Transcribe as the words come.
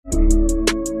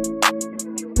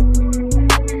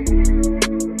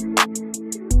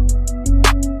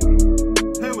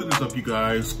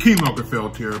guys, King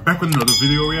Lagerfeld here, back with another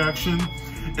video reaction.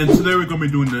 And today we're going to be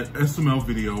doing the SML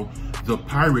video, The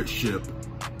Pirate Ship.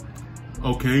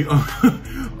 Okay,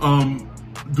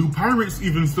 do pirates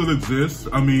even still exist?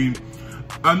 I mean,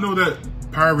 I know that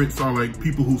pirates are like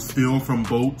people who steal from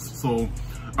boats, so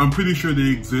I'm pretty sure they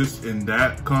exist in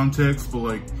that context, but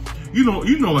like, you know,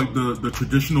 like the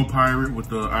traditional pirate with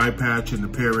the eye patch and the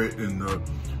parrot and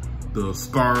the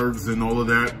scarves and all of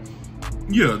that.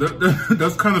 Yeah,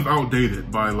 that's kind of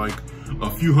outdated by like a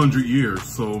few hundred years.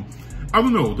 So I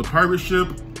don't know, the pirate ship,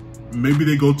 maybe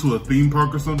they go to a theme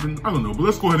park or something. I don't know, but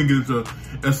let's go ahead and get into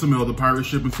SML, the pirate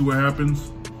ship, and see what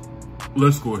happens.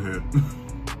 Let's go ahead.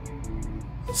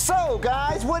 So,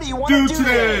 guys, what do you want to do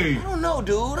today? I don't know,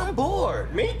 dude. I'm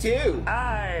bored. Me too.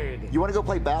 You want to go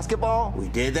play basketball? We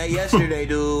did that yesterday,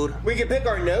 dude. We can pick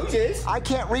our noses. I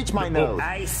can't reach my nose.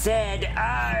 I said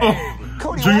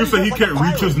Cody, Junior why said do he you can't look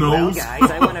like reach a his pirate? nose. Well,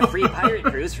 guys, I want a free pirate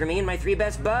cruise for me and my 3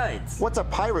 best buds. What's a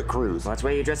pirate cruise? Well, that's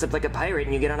where you dress up like a pirate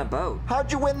and you get on a boat.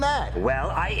 How'd you win that? Well,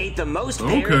 I ate the most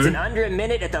parrots in under a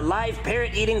minute at the live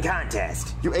parrot eating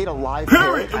contest. You ate a live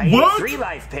Parrot? parrot? I What? ate 3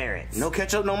 live parrots. No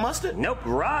ketchup, no mustard? Nope,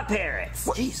 raw parrots.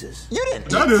 What? Jesus. You didn't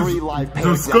That eat is 3 live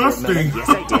parrots. disgusting. Yes,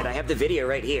 I did. I have the video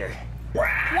right here.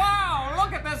 Wow,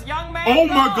 look at this young man. Oh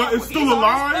my go. God, it's still He's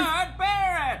on his alive? 3rd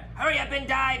parrot. Hurry up and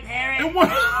die, parrot. And what?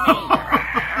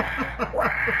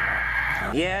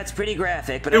 Yeah, it's pretty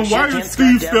graphic, but And I sure why can't is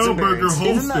Steve scrap down some Spellberger birds.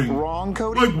 hosting? Isn't that wrong,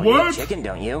 Cody? Like Well, you what? have chicken,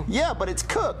 don't you? Yeah, but it's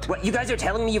cooked. What, you guys are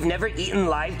telling me you've never eaten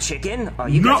live chicken? Oh,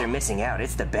 you No. guys are missing out.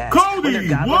 It's the best. Cody, when they're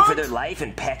gobbling what? for their life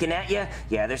and pecking at you,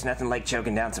 yeah, there's nothing like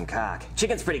choking down some cock.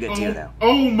 Chicken's pretty good too, though.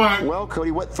 Oh my! Well,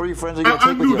 Cody, what 3 friends are you going to I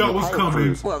take with knew you that on the was pirate coming.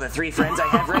 cruise? Well, the 3 friends I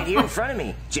have right here in front of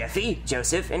me. Jeffy,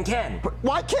 Joseph, and Ken.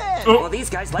 Why can't? Oh. Well, these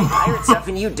guys like pirate stuff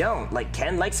and you don't. Like,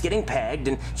 Ken likes getting pegged,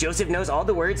 and Joseph knows all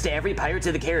the words to every Pirates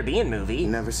of the Caribbean movie.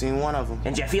 Never seen one of them.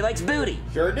 And Jeffy likes booty.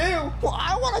 Sure do. Well,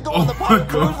 I want to go on the my pirate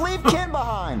cruise. God. Leave Ken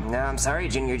behind. No, I'm sorry,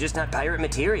 Junior, you're just not pirate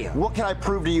material. What can I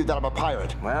prove to you that I'm a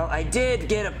pirate? Well, I did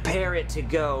get a parrot to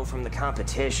go from the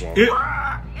competition.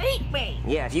 Eat me.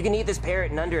 Yeah, if you can eat this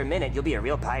parrot in under a minute, you'll be a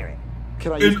real pirate.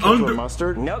 Can I use ketchup under- and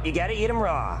mustard? Nope, you gotta eat him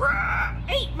raw.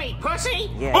 Eat me,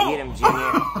 pussy. Yeah, Oh. eat him,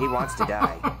 Junior. He wants to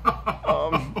die.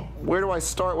 Where do I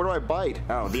start? Where do I bite?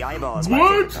 Oh, the eyeball is my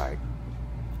What? favorite part.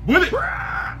 What?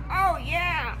 Oh,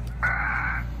 yeah.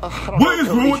 What is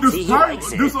wrong with See, this he pirate?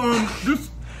 likes it. This.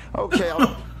 Okay.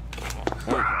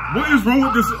 What is wrong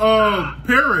with this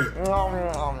parrot?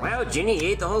 Wow, Junior, you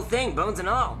ate the whole thing, bones and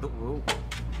all.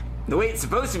 The way it's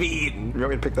supposed to be eaten. You want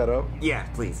me to pick that up? Yeah,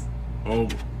 please. Oh.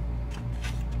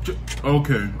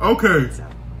 Okay.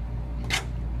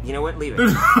 You know what? Leave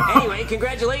it. Anyway,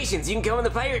 congratulations. You can go on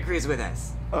the pirate cruise with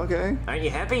us. Okay. Aren't you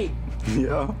happy?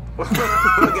 Yeah. Well,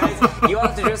 guys, you all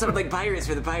have to dress up like pirates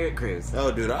for the pirate cruise.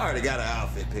 Oh, dude, I already got an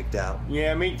outfit picked out.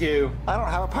 Yeah, me too. I don't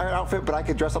have a pirate outfit, but I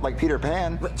could dress up like Peter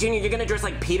Pan. What, Junior, you're gonna dress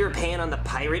like Peter Pan on the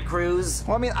pirate cruise?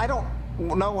 Well, I mean, I don't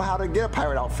know how to get a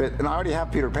pirate outfit, and I already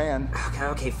have Peter Pan.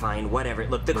 Okay, fine, whatever.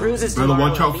 Look, the cruise is Better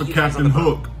tomorrow. watch I'll out meet for you guys on Captain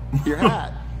the boat. Hook. Your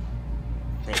hat.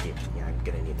 Thank you. Yeah, I'm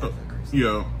gonna need that for the cruise.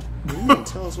 Yeah. You didn't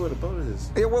tell us where the boat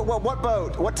is. Yeah, what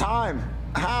boat? What time?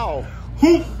 How?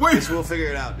 Wait. We'll figure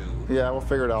it out, dude. Yeah, we'll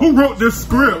figure it out. Who wrote this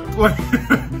script? Like.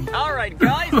 All right,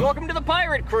 guys, welcome to the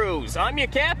pirate cruise. I'm your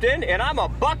captain, and I'm a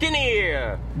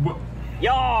buccaneer. What?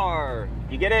 Yar!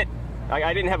 You get it?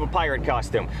 I didn't have a pirate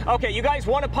costume. Okay, you guys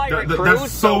want a pirate That's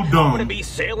cruise? so dumb. I'm gonna be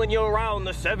sailing you around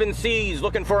the 7 seas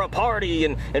looking for a party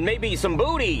and maybe some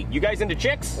booty. You guys into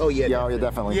chicks? Oh, yeah. Yeah,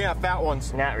 definitely. Yeah, fat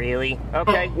ones. Not really.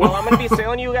 Okay, well, I'm gonna be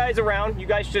sailing you guys around. You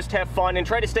guys just have fun and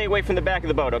try to stay away from the back of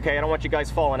the boat, okay? I don't want you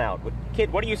guys falling out. But,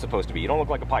 kid, what are you supposed to be? You don't look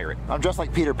like a pirate. I'm dressed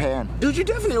like Peter Pan. Dude, you're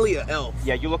definitely an elf.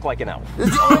 Yeah, you look like an elf. This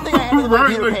is the only thing I have to do Right,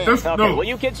 Peter like, Pan. that's- Okay, No, well,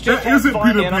 you kids just that have isn't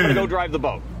fun, Peter and I'm gonna Pan. go drive the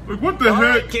boat. Like, what the All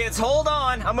heck? right, kids, hold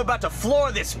on. I'm about to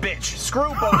floor this bitch.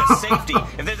 Screw bonus safety.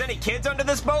 If there's any kids under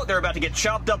this boat, they're about to get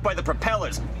chopped up by the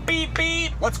propellers. Beep,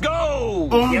 beep. Let's go.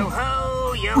 Yo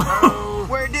ho, yo ho.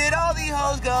 Where did all the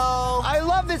hoes go? I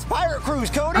love this pirate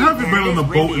cruise, Cody. I haven't been on a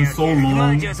boat in so Come on,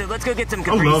 long. Joseph, let's go get some I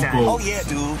Capri love Suns. boats. Oh, yeah,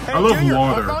 dude. I love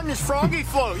water. on this froggy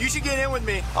float. You should get in with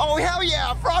me. Oh, hell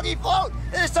yeah, froggy float.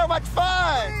 This is so much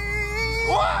fun.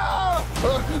 Whoa!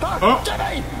 Oh.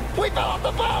 Jimmy, we fell off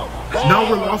the boat. Now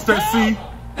we're lost at sea.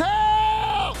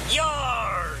 Help!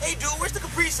 Yar! Hey, dude, where's the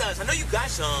Capri Suns? I know you got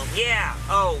some. Yeah.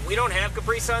 Oh, we don't have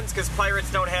Capri Suns because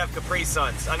pirates don't have Capri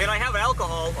Suns. I mean, I have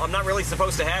alcohol. I'm not really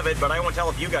supposed to have it, but I won't tell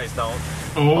if you guys don't.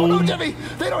 Oh no, Oh, Jimmy!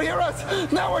 They don't hear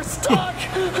us. Now we're stuck.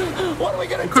 What are we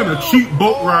gonna do? what kind of cheap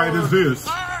boat ride is this?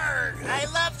 Arr! I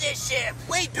love this ship.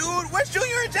 Wait, dude, where's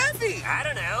Junior and Jeffy? I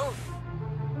don't know.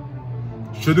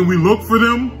 Shouldn't we look for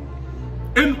them?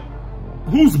 And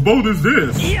Whose boat is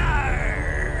this?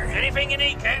 Yarr! Anything you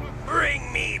need, Captain?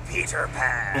 Bring me Peter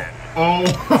Pan. Oh.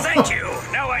 Thank you.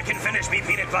 Now I can finish me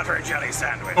peanut butter and jelly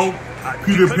sandwich. Oh,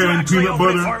 Peter could you Pan actually peanut open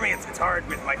it butter? for me? It's hard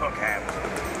with my hook hand.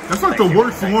 That's like Thank the you.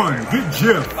 worst Thank you one. very much. Get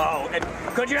Jeff. Oh,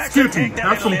 and could you actually Skippy, take that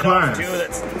have little some lid off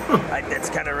class. too? That's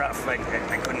kind of rough. I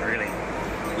couldn't really.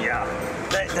 Yeah.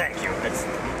 Thank you.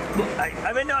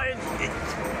 I mean, no.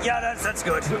 Yeah, that's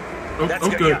good. That's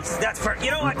okay. good. Yeah, that's for.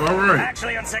 You know what? All right.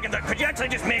 Actually, on second thought, could you actually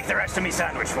just make the rest of me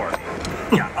sandwich for me?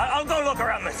 Yeah, I'll go look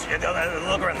around the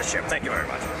ship. Thank you very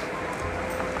much.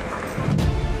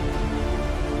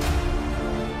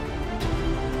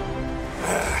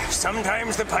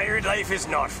 Sometimes the pirate life is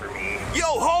not for me. Yo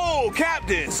ho,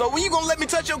 Captain. So when you gonna let me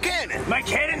touch your cannon? My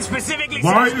cannon specifically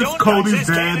Why says is don't Cody's touch this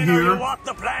dad cannon or here? you'll walk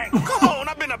the plank. Come on,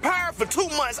 I've been a pirate for 2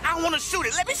 months. I want to shoot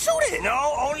it. Let me shoot it.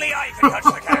 No, only I can touch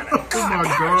the cannon. Oh my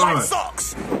Pirate life God.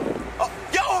 sucks.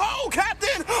 Yo ho,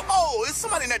 Captain. Oh, it's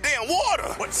somebody in that damn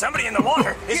water. What, somebody in the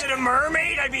water? Is it a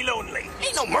mermaid? I'd be lonely.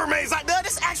 Ain't no mermaids out there.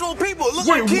 It's actual people. It looks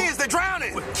Wait, like kids. They're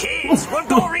drowning. Kids, well,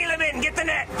 go reel them in. Get the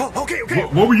net. Oh, okay.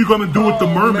 What were you gonna do with the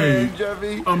mermaid? Man,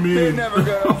 Jeffy, I mean- they're never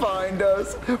gonna find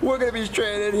us. We're gonna be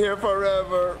stranded here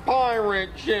forever. Pirate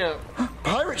ship.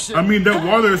 Pirate ship. I mean, that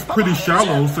water is pretty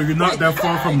shallow, so you're not that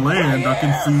far from land. I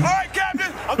can All see. right,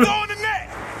 Captain. I'm throwing the net.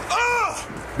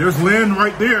 There's land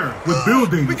right there with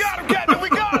buildings. We got him, Captain. We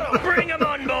got him. Bring them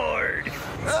on board.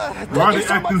 Why are Thank you they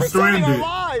so much acting for saving our stranded?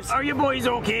 lives. Are you boys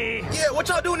okay? Yeah, what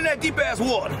y'all doing in that deep ass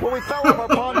water? Well, we fell off our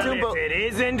pontoon, If but it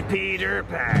isn't Peter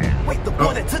Pan. Wait, the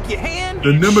boy that took your hand?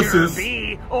 The nemesis. Sure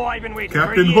be. Oh, I've been waiting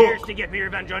Captain for years Hook. to get me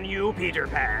revenge on you, Peter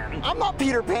Pan. I'm not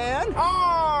Peter Pan.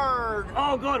 Arrgh!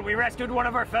 Oh, good. We rescued one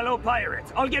of our fellow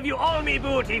pirates. I'll give you all me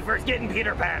booty for getting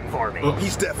Peter Pan for me.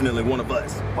 He's definitely one of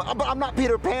us. But I'm not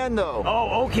Peter Pan, though.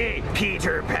 Oh, okay,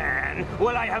 Peter Pan.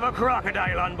 Well, I have a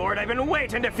crocodile on board I've been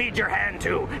waiting to feed your hand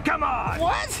to. Come on.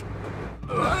 What?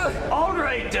 All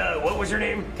right, what was your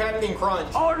name? Captain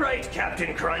Crunch. All right,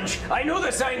 Captain Crunch. I know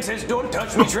the sign says don't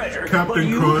touch me treasure, but Captain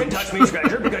you Crunch. can touch me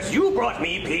treasure because you brought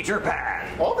me Peter Pan.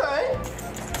 Okay.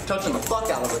 Touching the fuck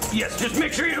out of it. Yes, just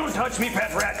make sure you don't touch me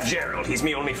pet rat Gerald. He's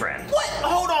me only friend. What?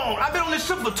 Hold on. I've been on this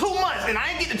ship for 2 months and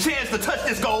I ain't get the chance to touch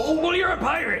this gold. Well, you're a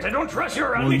pirate. I don't trust you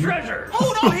around me treasure.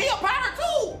 Hold on, he a pirate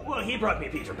too. Well, he brought me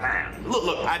Peter Pan.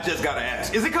 Look, I just gotta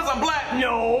ask. Is it because I'm black?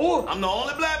 No. I'm the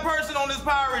only black person on this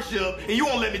pirate ship and you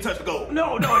won't let me touch the gold.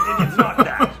 No, it's not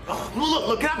that.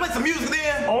 Look, can I play some music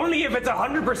then? Only if it's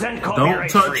 100% Don't copyright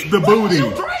touch free. the booty. You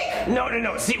Drake? No.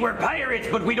 See, we're pirates,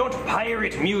 but we don't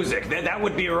pirate music. That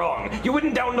would be wrong. You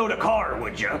wouldn't download a car,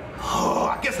 would you?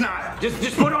 Oh, I guess not.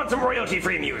 Just put on some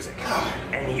royalty-free music.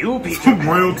 And you, Peter Some Pan,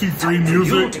 royalty-free time for you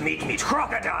music? to meet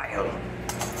Crocodile.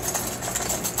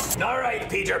 All right,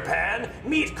 Peter Pan,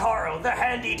 meet Carl, the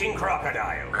hand-eating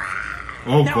crocodile.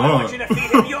 Oh Now I want you God. to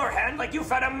feed him your hand like you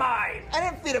fed him mine. I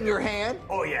didn't feed him your hand.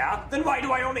 Oh yeah? Then why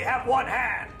do I only have one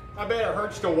hand? I bet it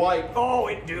hurts to wipe. Oh,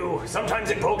 it do.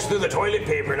 Sometimes it pokes through the toilet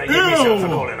paper and I give Ew. myself a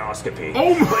colonoscopy.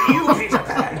 Oh my- But you, Peter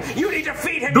Pan, you need to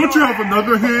feed him Don't your you have hand.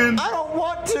 another hand? I don't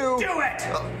want to. Do it!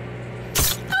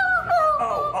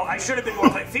 Oh, I should have been more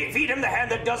clear. Feed him the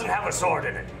hand that doesn't have a sword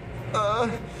in it.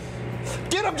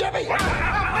 Get him, Jeffy. No.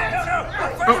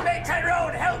 First mate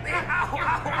Tyrone, help me. Ow, ow,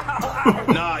 ow,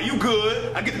 ow. Nah, you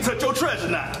good. I get to touch your treasure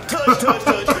now. Touch.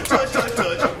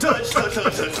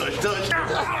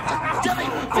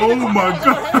 Oh my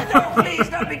God. No, please,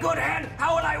 not be good hand.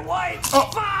 How will I wipe?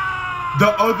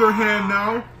 The other hand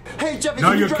now? Hey, Jeffy, Now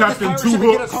can you you're drive this Captain pirate Two ship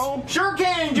and get Hooks. us home? Sure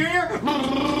can,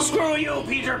 Junior. Screw you,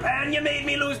 Peter Pan. You made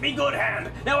me lose me good hand.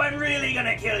 Now I'm really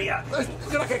gonna kill you.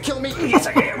 You're not gonna kill me. Yes,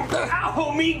 I am.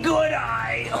 Ow, me good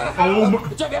eye. Oh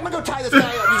my. Jeffy, I'm gonna go tie this guy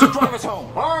up. You just drive us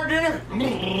home. All right,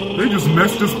 Junior. They just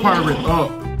messed this pirate up.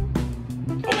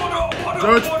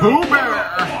 Judge Pooh Bear.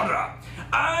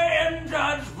 I am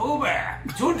Judge Pooh Bear.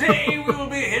 Today we will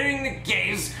be hearing the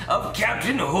case of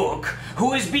Captain Hook,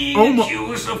 who is being Oh my-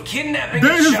 accused of kidnapping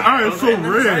Dang, a his eye child is so and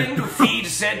then red. trying to feed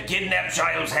said kidnapped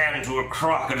child's hand to a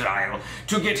crocodile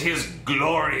to get his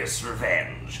glorious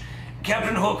revenge.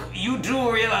 Captain Hook, you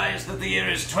do realize that the year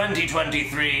is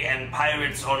 2023 and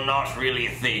pirates are not really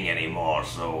a thing anymore,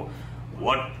 so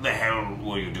what the hell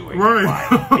were you doing? Right.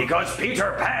 Why? Because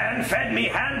Peter Pan fed me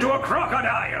hand to a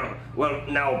crocodile. Well,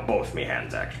 now both me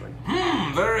hands, actually.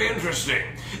 Very interesting.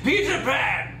 Peter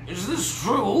Pan, Is this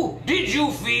true? Did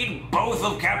you feed both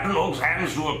of Captain Hook's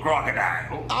hands to a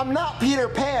crocodile? I'm not Peter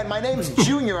Pan. My name's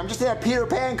Junior. I'm just in a Peter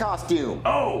Pan costume.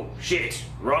 Oh, shit.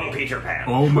 Wrong Peter Pan.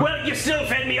 Oh my. Well, you still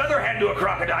fed me other hand to a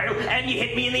crocodile, and you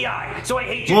hit me in the eye. So I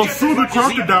hate you Well, just sue as the much as the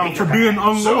other crocodile Peter for Pan. being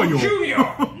unloyal. So,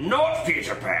 Junior, not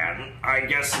Peter Pan. I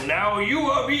guess now you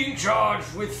are being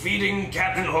charged with feeding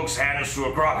Captain Hook's hands to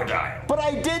a crocodile. But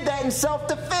I did that in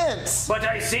self-defense. But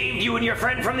I saved you and your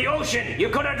friend from the ocean. You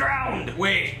could have drowned.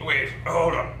 Wait,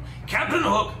 hold on. Captain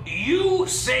Hook, you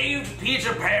saved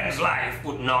Peter Pan's life,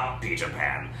 but not Peter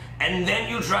Pan. And then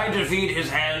you tried to feed his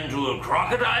hand to a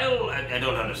crocodile? I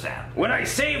don't understand. When I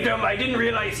saved him, I didn't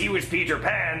realize he was Peter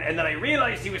Pan, and then I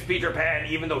realized he was Peter Pan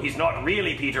even though he's not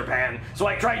really Peter Pan, so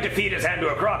I tried to feed his hand to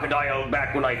a crocodile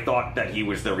back when I thought that he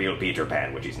was the real Peter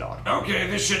Pan, which he's not. Okay,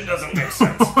 this shit doesn't make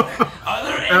sense. Are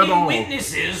there any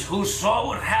witnesses who saw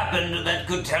what happened that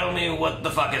could tell me what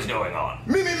the fuck is going on?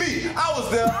 Me. I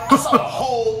was there. I saw the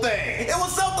whole thing. It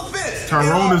was self-defense.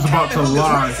 Tyrone is about to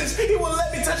lie. He wouldn't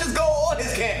let me touch his gold or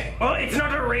his cannon. Well, it's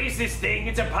not a racist thing,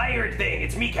 it's a pirate thing.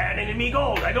 It's me cannon and me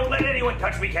gold. I don't let anyone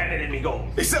touch me cannon and me gold.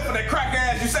 Except for that crack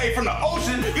ass you saved from the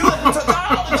ocean. You let me touch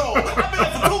all the gold. I've been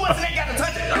there for 2 months and ain't got to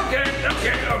touch it.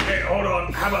 Okay, hold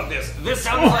on. How about this? This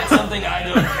sounds like something I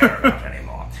don't care about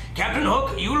anymore. Captain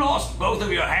Hook, you lost both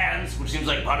of your hands, which seems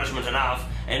like punishment enough,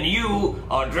 and you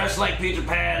are dressed like Peter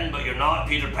Pan, but you're not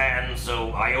Peter Pan,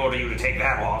 so I order you to take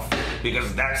that off,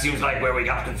 because that seems like where we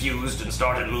got confused and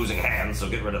started losing hands, so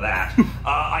get rid of that.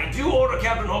 I do order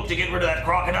Captain Hook to get rid of that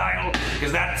crocodile,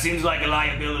 because that seems like a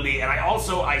liability, and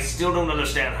I still don't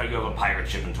understand how you have a pirate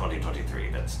ship in 2023.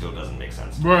 That still doesn't make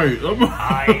sense. Right.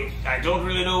 I don't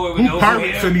really know where we go from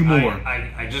here. Who pirates anymore?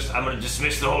 I'm gonna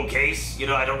dismiss the whole case. You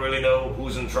know, I don't really know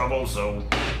who's in trouble, so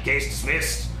case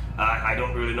dismissed. I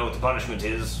don't really know what the punishment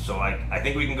is, so I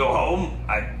think we can go home.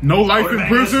 No life in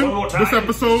prison this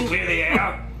episode? Clear the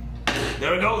air.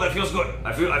 There we go. That feels good.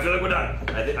 I feel like we're done.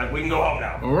 We can go home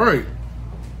now. All right.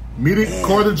 Meeting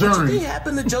court What do you adjourned. think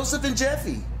happened to Joseph and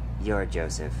Jeffy? You're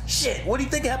Joseph. Shit, what do you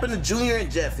think happened to Junior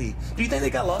and Jeffy? Do you think they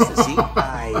got lost at sea?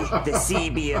 Aye, the sea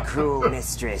be a cruel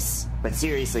mistress. But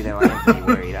seriously though, I am pretty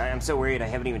worried. I am so worried I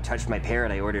haven't even touched my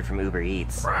parrot I ordered from Uber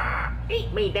Eats.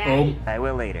 Eat me, Daddy. I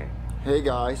will later. Hey,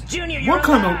 guys. Junior, you're What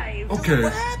kind alive. of... Okay.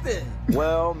 What happened?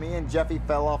 Well, me and Jeffy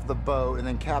fell off the boat, and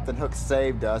then Captain Hook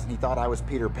saved us, and he thought I was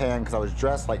Peter Pan because I was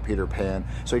dressed like Peter Pan.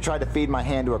 So he tried to feed my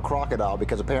hand to a crocodile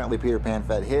because apparently Peter Pan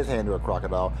fed his hand to a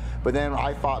crocodile. But then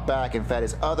I fought back and fed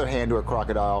his other hand to a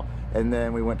crocodile, and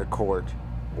then we went to court.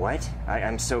 What?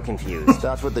 I'm so confused.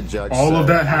 That's what the judge All said. of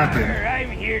that happened. I'm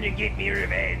here to get me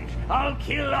revenge. I'll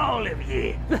kill all of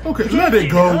you. Okay, let it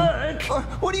go. Hook.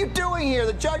 What are you doing here?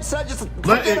 The judge said just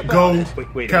Let forget it about go,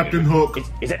 it. Wait a Captain minute. Hook.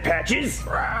 Is that Patches?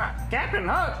 Captain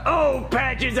Hook. Oh,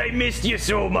 Patches, I missed you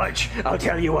so much. I'll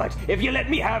tell you what, if you let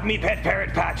me have me pet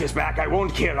parrot Patches back, I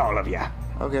won't kill all of you.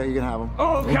 Okay, you can have him.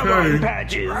 Oh, come Okay. on,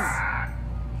 Patches.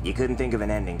 You couldn't think of an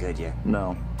ending, could you?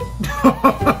 No.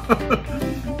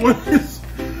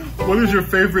 What is your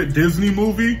favorite Disney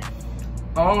movie?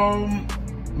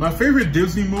 My favorite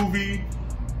Disney movie,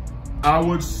 I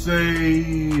would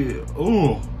say,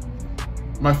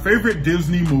 my favorite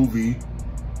Disney movie,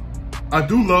 I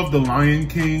do love The Lion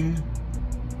King.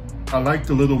 I like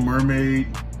The Little Mermaid.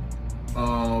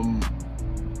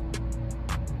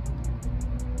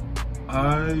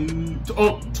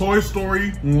 Toy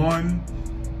Story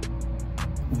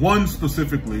 1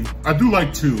 specifically. I do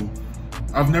like 2.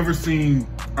 I've never seen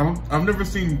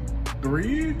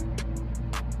 3.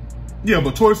 Yeah,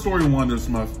 but Toy Story 1 is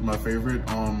my favorite.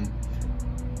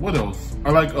 What else?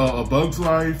 I like A Bug's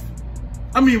Life.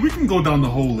 I mean, we can go down the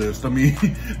whole list. I mean,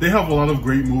 they have a lot of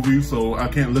great movies, so I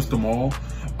can't list them all.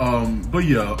 But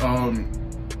yeah,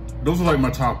 those are like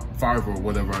my top 5 or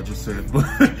whatever I just said.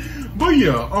 But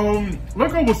yeah,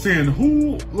 like I was saying,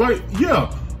 like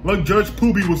Judge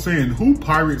Poobie was saying, who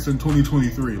pirates in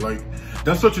 2023? Like,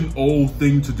 that's such an old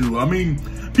thing to do. I mean,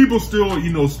 people still,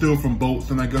 steal from boats,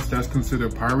 and I guess that's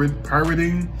considered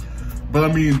pirating. But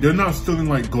I mean, they're not stealing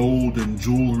like gold and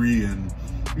jewelry and,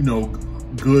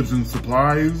 goods and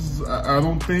supplies, I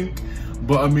don't think.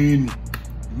 But I mean,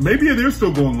 maybe they're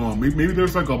still going on. Maybe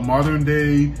there's like a modern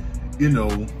day,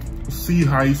 sea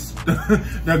heist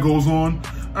that goes on.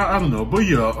 I don't know. But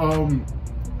yeah,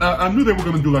 I knew they were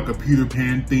gonna do like a Peter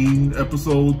Pan themed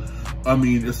episode. I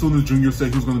mean, as soon as Junior said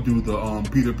he was gonna do the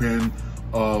Peter Pan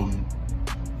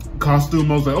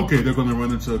costume, I was like, okay, they're gonna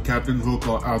run into Captain Hook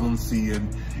out on sea,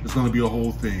 and it's gonna be a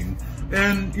whole thing.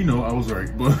 And I was right.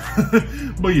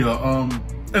 But yeah,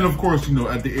 and of course,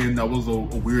 at the end that was a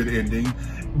weird ending.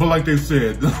 But like they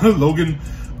said, Logan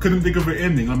couldn't think of an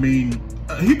ending. I mean,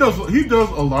 he does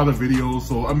a lot of videos,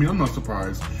 so I mean, I'm not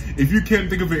surprised. If you can't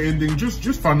think of an ending,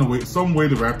 just find a way, some way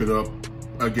to wrap it up.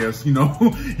 I guess, you know,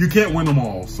 you can't win them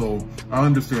all, so I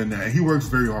understand that. He works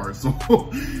very hard, so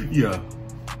yeah.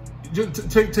 Just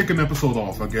take an episode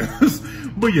off, I guess.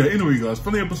 But yeah, anyway, guys,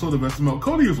 funny episode of SML.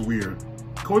 Cody is weird.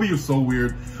 Cody is so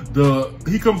weird.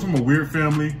 He comes from a weird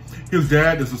family. His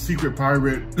dad is a secret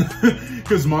pirate.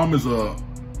 His mom is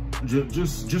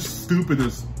just stupid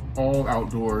as all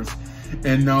outdoors.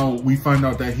 And now we find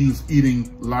out that he's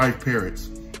eating live parrots.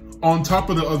 On top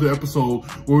of the other episode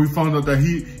where we found out that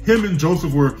him and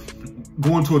Joseph were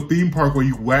going to a theme park where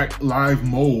you whack live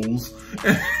moles.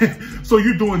 So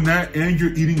you're doing that and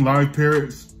you're eating live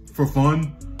parrots for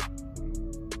fun.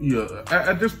 Yeah,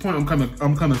 at this point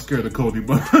I'm kind of scared of Cody,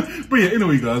 but yeah.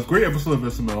 Anyway, guys, great episode of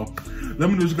SML. Let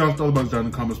me know what you guys thought about it down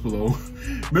in the comments below.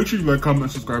 Make sure you like,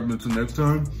 comment, subscribe, and until next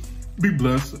time, be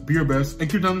blessed, be your best, and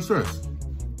keep down the stress.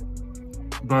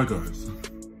 Bye,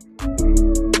 guys.